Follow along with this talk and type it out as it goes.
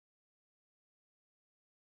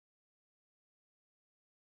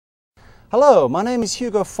Hello, my name is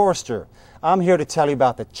Hugo Forster. I'm here to tell you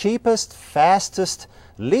about the cheapest, fastest,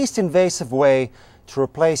 least invasive way to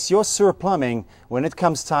replace your sewer plumbing when it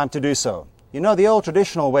comes time to do so. You know, the old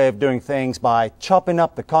traditional way of doing things by chopping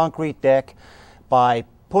up the concrete deck, by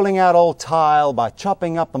pulling out old tile, by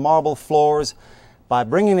chopping up the marble floors, by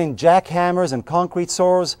bringing in jackhammers and concrete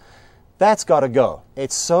saws. That's got to go.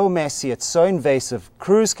 It's so messy, it's so invasive.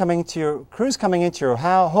 Crews coming into your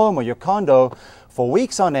home or your condo for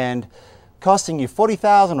weeks on end, costing you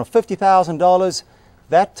 $40,000 or $50,000,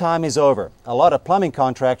 that time is over. A lot of plumbing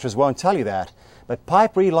contractors won't tell you that, but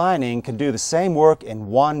pipe relining can do the same work in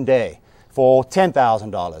one day for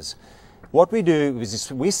 $10,000. What we do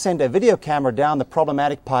is we send a video camera down the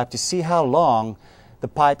problematic pipe to see how long the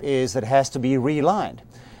pipe is that has to be relined.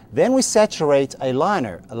 Then we saturate a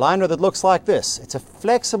liner that looks like this. It's a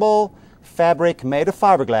flexible fabric made of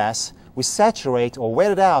fiberglass. We saturate or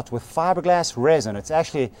wet it out with fiberglass resin. It's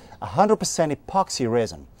actually 100% epoxy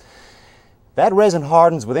resin. That resin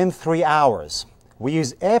hardens within 3 hours. We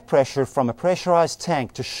use air pressure from a pressurized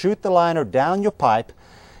tank to shoot the liner down your pipe,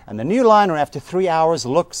 and the new liner after 3 hours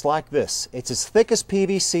looks like this. It's as thick as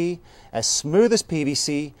PVC, as smooth as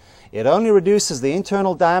PVC. It only reduces the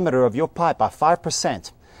internal diameter of your pipe by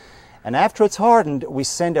 5%. And after it's hardened, we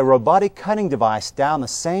send a robotic cutting device down the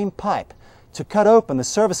same pipe to cut open the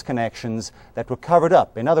service connections that were covered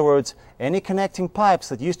up. In other words, any connecting pipes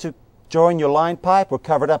that used to join your line pipe were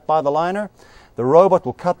covered up by the liner. The robot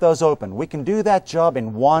will cut those open. We can do that job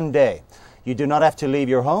in one day. You do not have to leave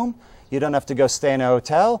your home. You don't have to go stay in a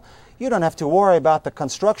hotel. You don't have to worry about the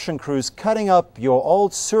construction crews cutting up your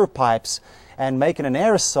old sewer pipes and making an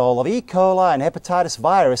aerosol of E. coli and hepatitis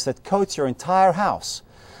virus that coats your entire house.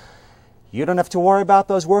 You don't have to worry about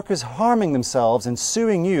those workers harming themselves and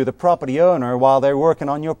suing you, the property owner, while they're working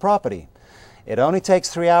on your property. It only takes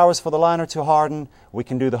 3 hours for the liner to harden. We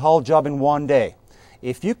can do the whole job in one day.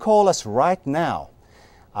 If you call us right now,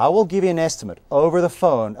 I will give you an estimate over the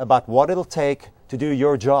phone about what it'll take to do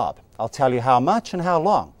your job. I'll tell you how much and how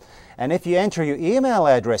long. And if you enter your email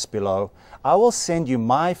address below, I will send you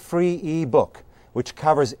my free ebook, which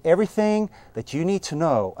covers everything that you need to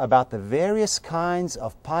know about the various kinds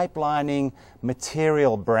of pipe lining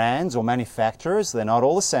material brands or manufacturers. They're not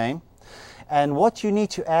all the same. And what you need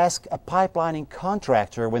to ask a pipe lining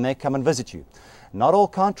contractor when they come and visit you. Not all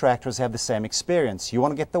contractors have the same experience. You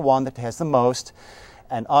want to get the one that has the most.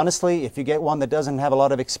 And honestly, if you get one that doesn't have a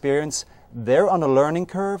lot of experience, they're on a learning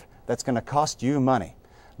curve that's going to cost you money.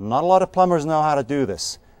 Not a lot of plumbers know how to do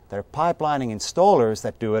this. They're pipelining installers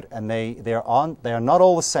that do it, and they are not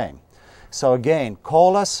all the same. So again,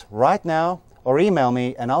 call us right now or email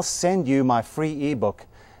me, and I'll send you my free ebook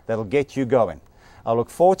that'll get you going. I look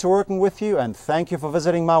forward to working with you, and thank you for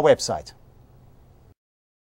visiting my website.